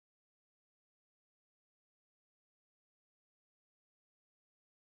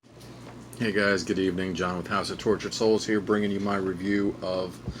Hey guys, good evening. John with House of Tortured Souls here, bringing you my review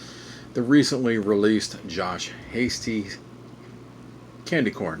of the recently released Josh Hasty Candy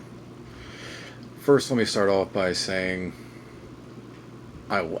Corn. First, let me start off by saying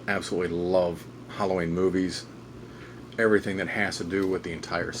I absolutely love Halloween movies. Everything that has to do with the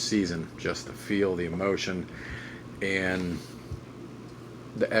entire season, just the feel, the emotion, and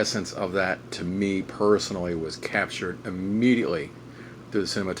the essence of that to me personally was captured immediately through the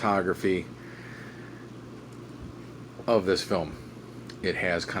cinematography of this film. It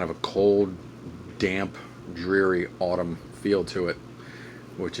has kind of a cold, damp, dreary autumn feel to it,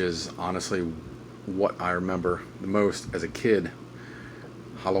 which is honestly what I remember the most as a kid.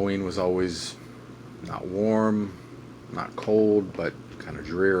 Halloween was always not warm, not cold, but kind of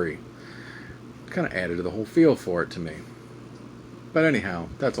dreary. Kind of added to the whole feel for it to me. But anyhow,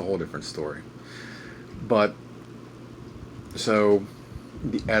 that's a whole different story. But so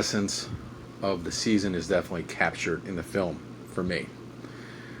the essence of the season is definitely captured in the film for me.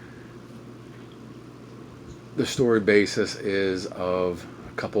 The story basis is of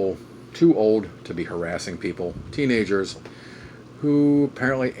a couple too old to be harassing people, teenagers, who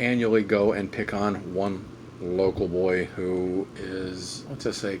apparently annually go and pick on one local boy who is, let's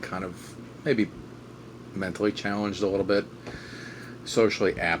just say, kind of maybe mentally challenged a little bit,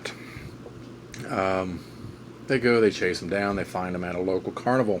 socially apt. They go, they chase him down, they find him at a local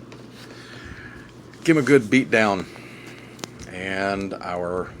carnival, give him a good beat down, and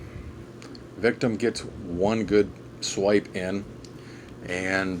our victim gets one good swipe in,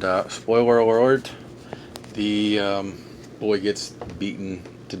 and spoiler alert, the boy gets beaten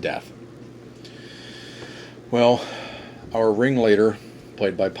to death. Well, our ringleader,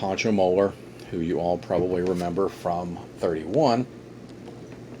 played by Pancho Moeller, who you all probably remember from 31,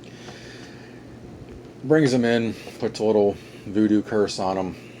 brings him in, puts a little voodoo curse on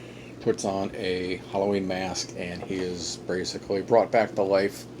him, puts on a Halloween mask, and he is basically brought back to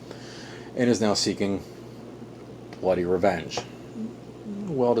life and is now seeking bloody revenge.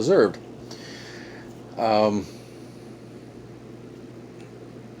 Well deserved. The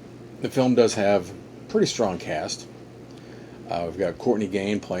film does have a pretty strong cast. We've got Courtney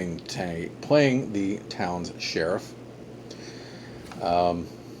Gain playing the town's sheriff.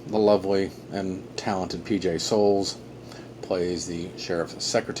 The lovely and talented PJ Souls plays the sheriff's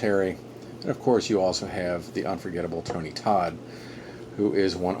secretary. And of course, you also have the unforgettable Tony Todd, who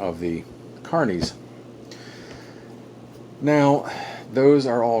is one of the carnies. Now, those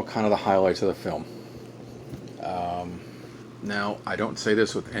are all kind of the highlights of the film. Now, I don't say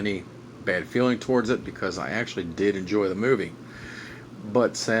this with any bad feeling towards it because I actually did enjoy the movie,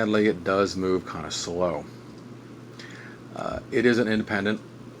 but sadly, it does move kind of slow. It is an independent,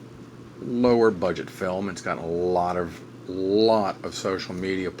 lower budget film. It's got a lot of social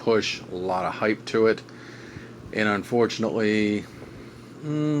media push, a lot of hype to it, and unfortunately,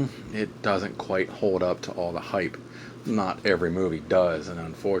 it doesn't quite hold up to all the hype. Not every movie does, and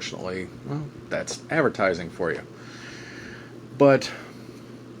unfortunately, well, that's advertising for you. But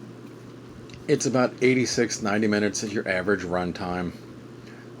it's about 86, 90 minutes is your average runtime.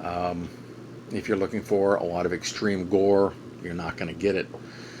 If you're looking for a lot of extreme gore, you're not going to get it.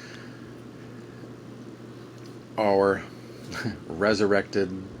 Our resurrected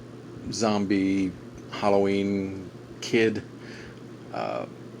zombie Halloween kid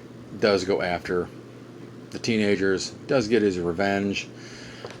does go after the teenagers, does get his revenge.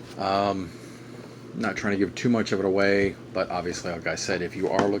 Not trying to give too much of it away, but obviously, like I said, if you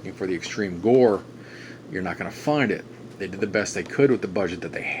are looking for the extreme gore, you're not going to find it. They did the best they could with the budget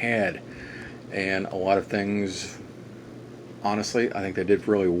that they had, and a lot of things, honestly, I think they did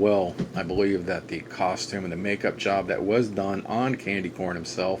really well. I believe that the costume and the makeup job that was done on Candy Corn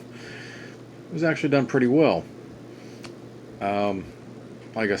himself was actually done pretty well.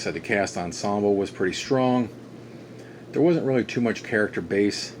 Like I said, the cast ensemble was pretty strong. There wasn't really too much character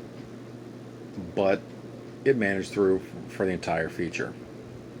base, but it managed through for the entire feature.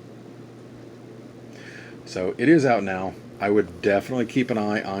 So it is out now. I would definitely keep an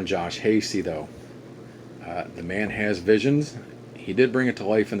eye on Josh Hasty, though. The man has visions. He did bring it to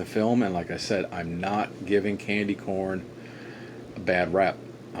life in the film, and like I said, I'm not giving Candy Corn a bad rap.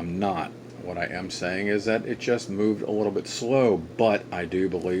 I'm not. What I am saying is that it just moved a little bit slow, but I do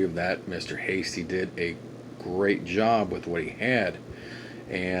believe that Mr. Hasty did a great job with what he had.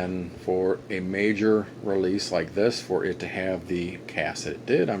 And for a major release like this, for it to have the cast that it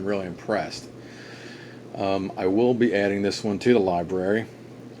did, I'm really impressed. I will be adding this one to the library,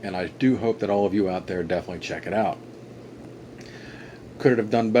 and I do hope that all of you out there definitely check it out. Could it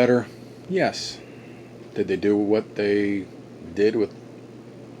have done better? Yes. Did they do what they did with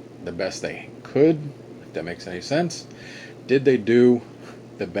the best they could, if that makes any sense. Did they do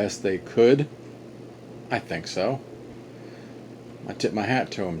the best they could? I think so. I tip my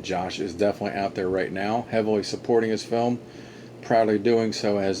hat to him. Josh is definitely out there right now, heavily supporting his film, proudly doing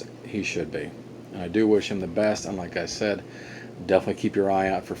so as he should be. And I do wish him the best, and like I said, definitely keep your eye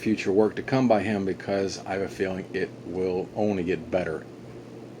out for future work to come by him, because I have a feeling it will only get better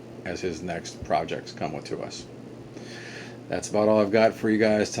as his next projects come to us. That's about all I've got for you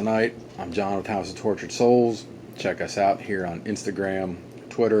guys tonight. I'm John with House of Tortured Souls. Check us out here on Instagram,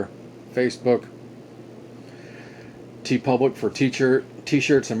 Twitter, Facebook, TeePublic for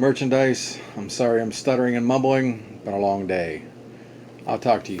t-shirts and merchandise. I'm sorry I'm stuttering and mumbling. Been a long day. I'll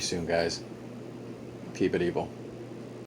talk to you soon, guys. Keep it evil.